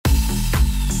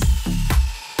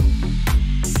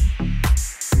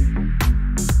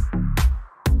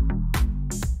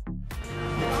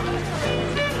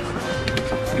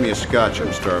a scotch.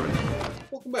 I'm starving.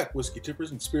 Welcome back, whiskey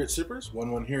tippers and spirit sippers.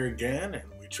 Wun Wun here again, and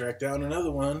we tracked down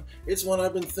another one. It's one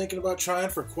I've been thinking about trying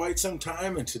for quite some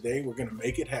time, and today we're going to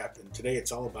make it happen. Today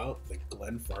it's all about the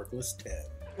Glenfarclas 10.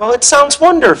 Well, it sounds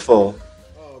wonderful.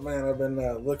 Oh man, I've been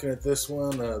looking at this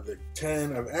one, the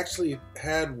 10. I've actually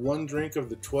had one drink of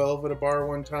the 12 at a bar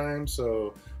one time,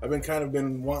 so I've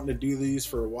been wanting to do these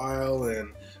for a while,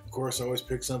 and of course I always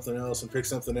pick something else,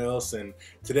 and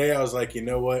today I was like, you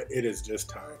know what, it is just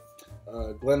time.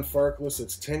 Glenfarclas,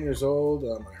 it's 10 years old.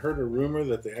 I heard a rumor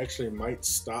that they actually might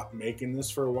stop making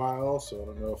this for a while, so I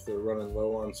don't know if they're running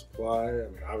low on supply. I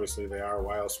mean, obviously they are,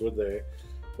 why else would they?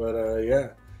 But yeah,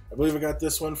 I believe I got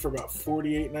this one for about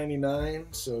 $48.99,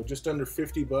 so just under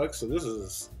 50 bucks. So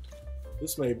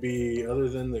this may be, other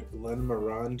than the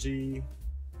Glenmorangie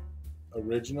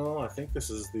original, I think this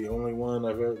is the only one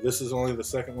this is only the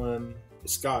second one, the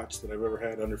Scotch, that I've ever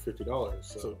had under $50.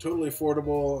 So totally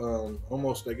affordable.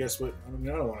 Almost, I guess, I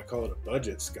don't want to call it a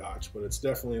budget Scotch, but it's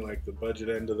definitely like the budget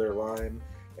end of their line.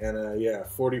 And yeah,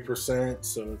 40%,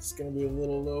 so it's going to be a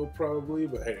little low probably,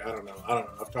 but hey, I don't know.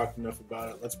 I've talked enough about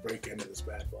it. Let's break into this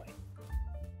bad boy.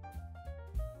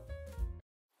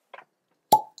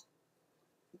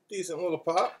 Decent little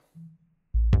pop.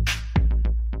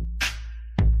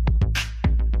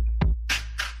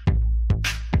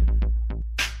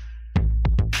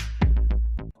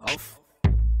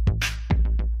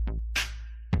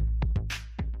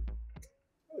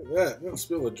 Look at that. Didn't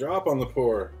spill a drop on the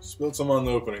pour. Spilled some on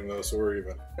the opening though, so we're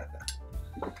even.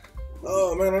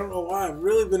 Oh man, I don't know why. I've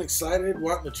really been excited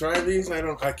wanting to try these.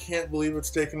 I can't believe it's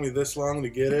taken me this long to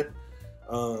get it.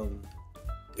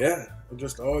 Yeah, I've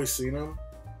just always seen them.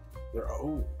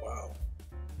 Oh wow.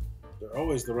 They're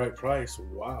always the right price.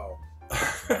 Wow.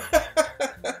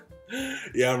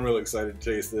 Yeah, I'm really excited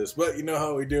to taste this. But you know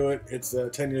how we do it. It's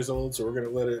 10 years old, so we're going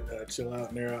to let it chill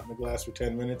out and air out in the glass for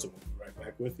 10 minutes, and we'll be right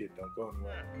back with you. Don't go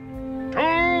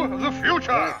anywhere. To the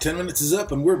future! All right, 10 minutes is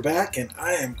up, and we're back, and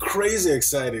I am crazy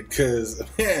excited because,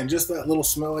 man, just that little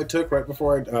smell I took right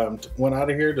before I went out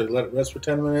of here to let it rest for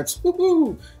 10 minutes,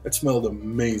 woohoo! It smelled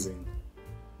amazing.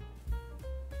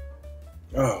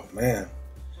 Oh, man.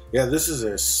 Yeah, this is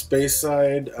a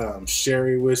Speyside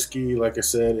sherry whiskey. Like I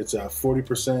said, it's a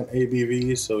 40%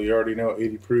 ABV, so you already know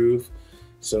 80 proof.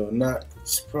 So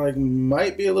it's probably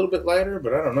might be a little bit lighter,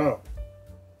 but I don't know.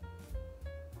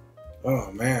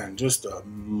 Oh man, just a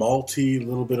malty,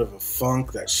 little bit of a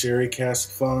funk, that sherry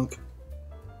cask funk.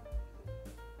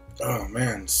 Oh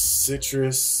man,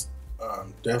 citrus,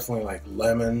 definitely like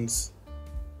lemons.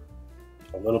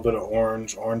 A little bit of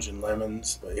orange and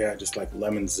lemons, but yeah, just like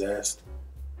lemon zest.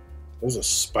 There's a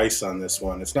spice on this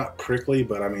one. It's not prickly,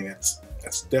 but I mean, it's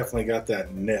definitely got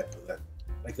that nip,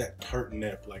 that tart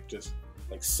nip, like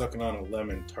sucking on a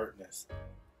lemon tartness.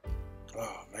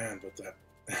 Oh man, but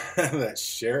that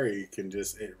sherry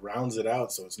it rounds it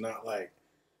out, so it's not like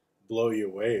blow you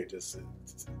away. It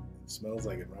smells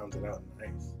like it rounds it out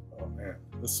nice. Oh man,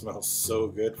 this smells so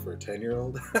good for a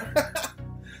 10-year-old.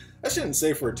 I shouldn't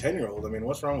say for a 10-year-old. I mean,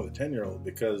 what's wrong with a 10-year-old?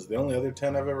 Because the only other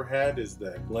 10 I've ever had is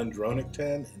the Glendronach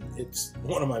 10, and it's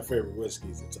one of my favorite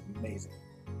whiskeys. It's amazing.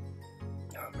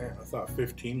 Oh man, I thought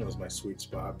 15 was my sweet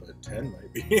spot, but 10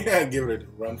 might be. Yeah, give it a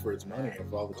run for its money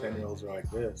if all the 10-year-olds are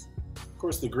like this. Of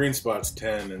course, the green spot's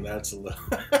 10, and that's a little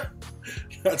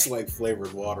that's like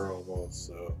flavored water almost.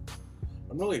 So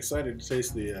I'm really excited to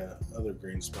taste the other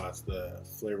green spots, the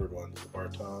flavored ones, the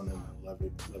Barton and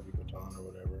the Levy Baton or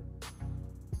whatever.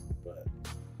 But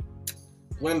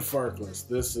Glenfarclas,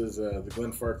 this is the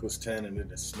Glenfarclas 10, and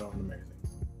it is smelling amazing.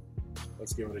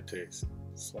 Let's give it a taste.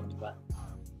 It's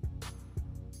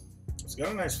got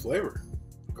a nice flavor.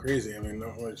 Crazy. I mean, I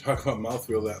don't really talk about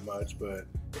mouthfeel that much, but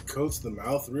it coats the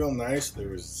mouth real nice.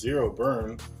 There's zero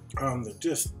burn.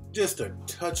 Just a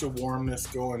touch of warmness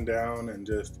going down, and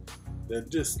just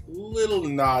little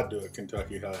nod to a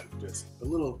Kentucky Hug. Just a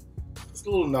little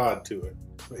nod to it.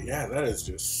 But yeah, that is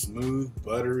just smooth,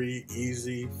 buttery,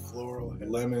 easy, floral,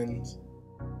 lemons.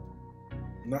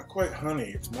 Not quite honey.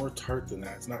 It's more tart than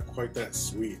that. It's not quite that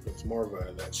sweet. It's more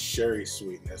of that sherry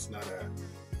sweetness,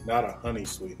 not a honey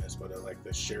sweetness, but like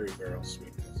the sherry barrel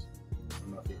sweetness. I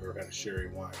don't know if you've ever had a sherry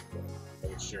wine, but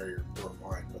like a sherry or port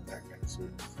wine, but that kind of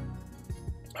sweetness.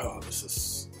 Oh,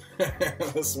 this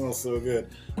smells so good.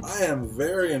 I am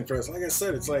very impressed. Like I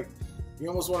said, it's like you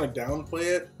almost want to downplay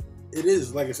it. It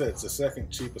is, like I said, it's the second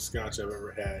cheapest Scotch I've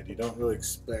ever had. You don't really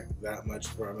expect that much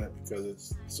from it because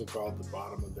it's so-called the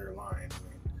bottom of their line. I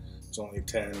mean, it's only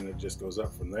 10 and it just goes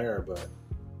up from there, but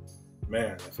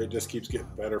man, if it just keeps getting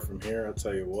better from here, I'll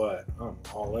tell you what, I'm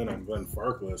all in on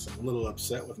Glenfarclas. I'm a little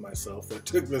upset with myself that it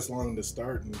took this long to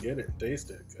start and get it and taste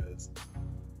it, because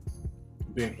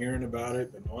been hearing about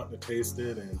it, been wanting to taste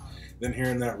it, and then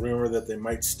hearing that rumor that they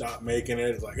might stop making it.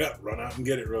 It's like, oh, run out and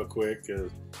get it real quick,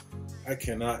 because I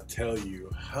cannot tell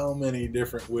you how many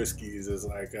different whiskeys is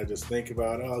like, I just think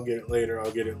about, oh, I'll get it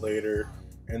later,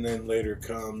 and then later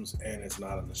comes and it's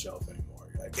not on the shelf anymore.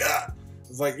 You're like, ah!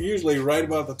 It's like usually right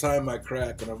about the time I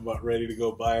crack and I'm about ready to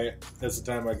go buy it, that's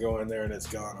the time I go in there and it's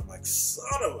gone. I'm like, son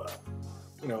of a,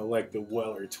 you know, like the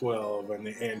Weller 12 and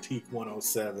the Antique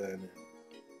 107.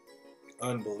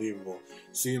 Unbelievable.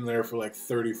 See them there for like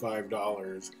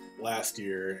 $35 last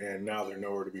year, and now they're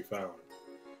nowhere to be found.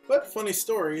 But funny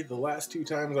story, the last 2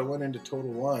 times I went into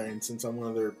Total Wine, since I'm one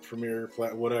of their premier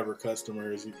whatever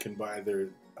customers, you can buy their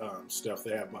stuff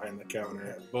they have behind the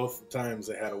counter. Both times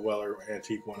they had a Weller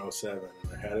Antique 107.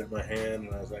 And I had it in my hand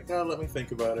and I was like, oh, let me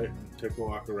think about it. And took a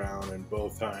walk around, and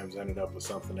both times ended up with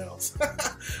something else.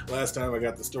 Last time I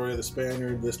got the Story of the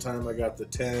Spaniard. This time I got the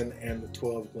 10 and the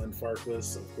 12 Glenfarclas.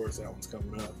 So of course that one's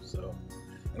coming up. So,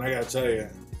 and I gotta tell you,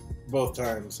 both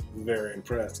times very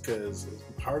impressed, because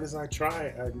as hard as I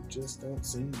try, I just don't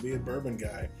seem to be a bourbon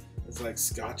guy. It's like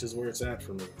Scotch is where it's at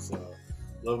for me. So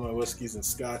love my whiskeys and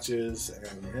scotches,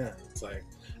 and yeah, it's like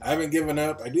I haven't given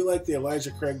up. I do like the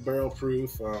Elijah Craig Barrel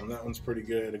Proof. That one's pretty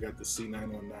good. I got the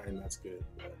C919. That's good.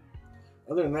 But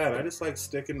other than that, I just like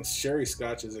sticking with sherry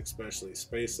scotches, especially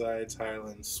Spacesides,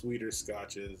 Highlands, sweeter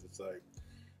scotches. It's like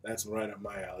that's right up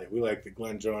my alley. We like the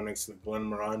Glendronachs, the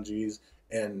Glenmorangies,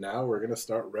 and now we're gonna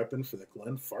start repping for the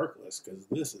Glenfarclas, because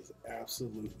this is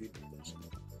absolutely delicious.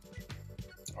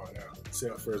 Oh yeah, let's see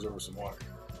how it fares over some water.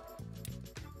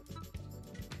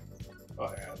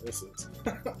 Oh yeah, this is,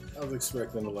 I was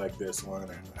expecting to like this one,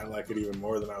 and I like it even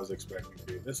more than I was expecting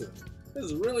to. This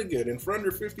is really good, and for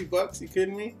under 50 bucks, you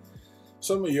kidding me?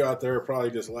 Some of you out there are probably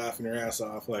just laughing your ass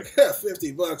off, like,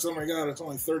 50 bucks, oh my god, it's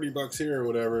only 30 bucks here or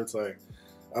whatever. It's like,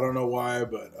 I don't know why,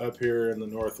 but up here in the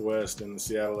Northwest, in the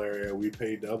Seattle area, we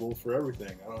pay double for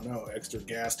everything. I don't know, extra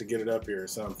gas to get it up here or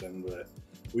something, but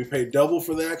we pay double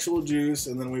for the actual juice,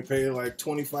 and then we pay like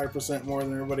 25% more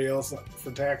than everybody else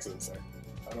for taxes.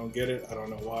 I don't get it. I don't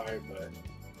know why, but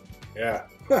yeah.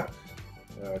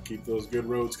 Keep those good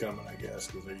roads coming, I guess,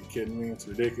 because are you kidding me? It's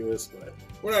ridiculous, but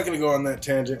we're not going to go on that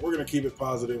tangent. We're going to keep it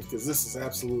positive, because this is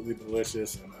absolutely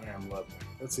delicious, and I am loving it.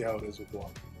 Let's see how it is with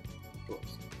one.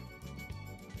 Close.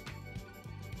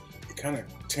 It kind of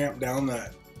tamped down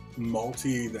that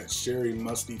malty, that sherry,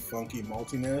 musty, funky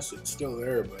maltiness. It's still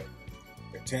there, but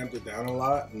it tamped it down a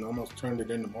lot and almost turned it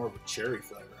into more of a cherry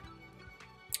flavor.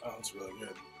 Oh, that's really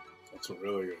good. That's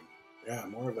really good. Yeah,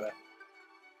 more of that,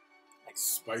 like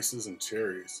spices and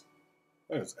cherries.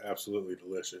 That is absolutely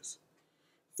delicious.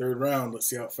 Third round, let's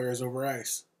see how it fares over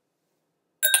ice.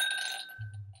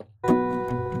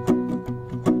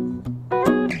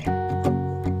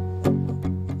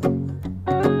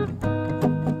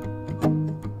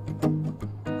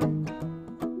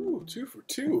 Ooh, 2 for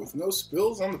 2 with no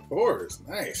spills on the pours.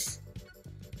 Nice.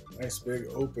 Nice big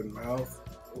open mouth,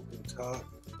 open top,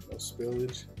 no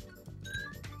spillage.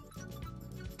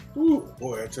 Ooh,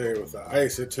 boy, I tell you, with the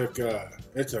ice, it took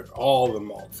all the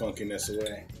malt funkiness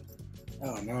away.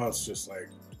 Oh, now it's just like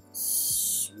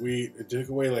sweet. It took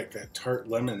away like that tart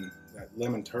lemon, that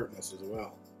lemon tartness as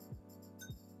well.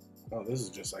 Oh, this is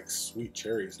just like sweet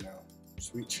cherries now.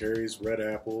 Sweet cherries, red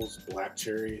apples, black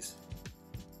cherries.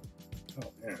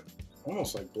 Oh man,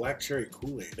 almost like black cherry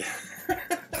Kool-Aid.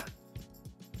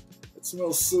 It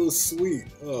smells so sweet.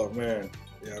 Oh man,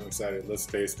 yeah, I'm excited. Let's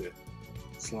taste it.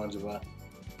 Slangeva.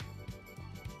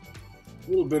 A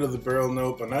little bit of the barrel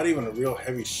note, but not even a real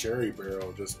heavy sherry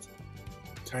barrel, just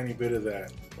a tiny bit of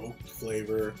that oak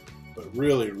flavor, but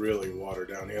really, really watered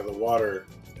down. Yeah, the water,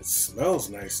 it smells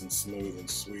nice and smooth and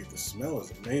sweet. The smell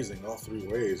is amazing all 3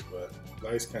 ways, but the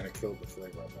ice kind of killed the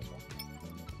flavor on this one.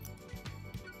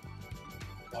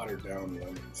 Watered down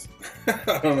lemons.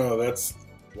 I don't know, that's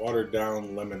watered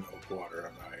down lemon oak water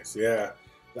on the ice. Yeah,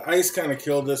 the ice kind of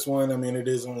killed this one. I mean, it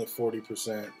is only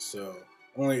 40%, so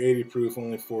only 80 proof,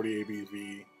 only 40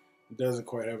 ABV. It doesn't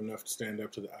quite have enough to stand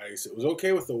up to the ice. It was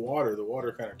okay with the water. The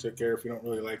water kind of took care if you don't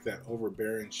really like that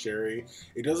overbearing sherry.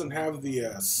 It doesn't have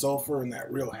the sulfur and that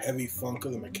real heavy funk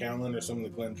of the Macallan or some of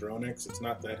the Glendronachs. It's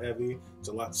not that heavy. It's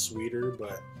a lot sweeter,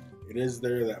 but it is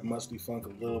there, that musty funk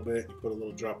a little bit. You put a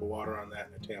little drop of water on that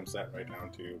and it tamps that right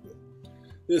down too. But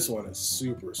this one is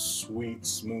super sweet,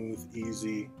 smooth,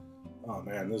 easy. Oh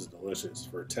man, this is delicious.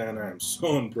 For a 10, I am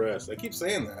so impressed. I keep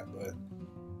saying that, but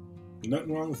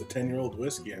nothing wrong with a 10-year-old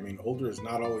whiskey. I mean, older is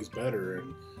not always better,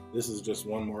 and this is just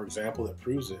one more example that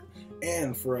proves it.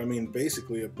 And for, I mean,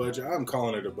 basically a budget, I'm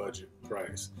calling it a budget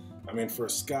price. I mean, for a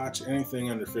scotch, anything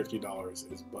under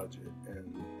 $50 is budget,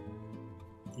 and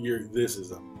this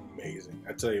is amazing. amazing.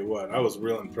 I tell you what, I was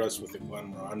real impressed with the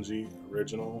Glenfarclas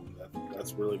original.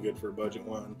 That's really good for a budget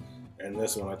one. And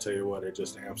this one, I tell you what, it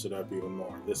just amps it up even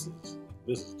more. This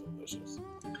is delicious.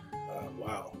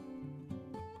 Wow.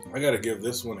 I got to give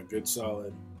this one a good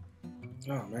solid.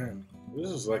 Oh man,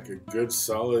 this is like a good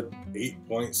solid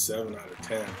 8.7 out of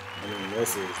 10. I mean,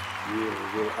 this is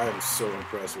really, I am so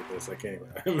impressed with this. I can't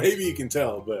even, maybe you can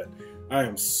tell, but I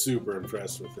am super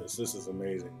impressed with this. This is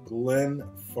amazing.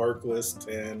 Glenfarclas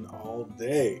 10 all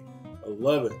day. I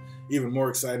love it. Even more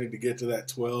excited to get to that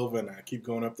 12 and keep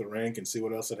going up the rank and see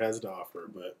what else it has to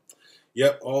offer. But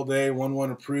yep, all day, Wun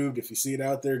Wun approved. If you see it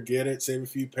out there, get it, save a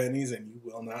few pennies, and you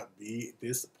will not be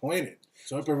disappointed.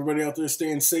 So I hope everybody out there is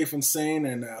staying safe and sane,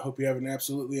 and I hope you have an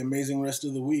absolutely amazing rest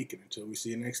of the week. And until we see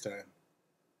you next time,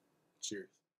 cheers.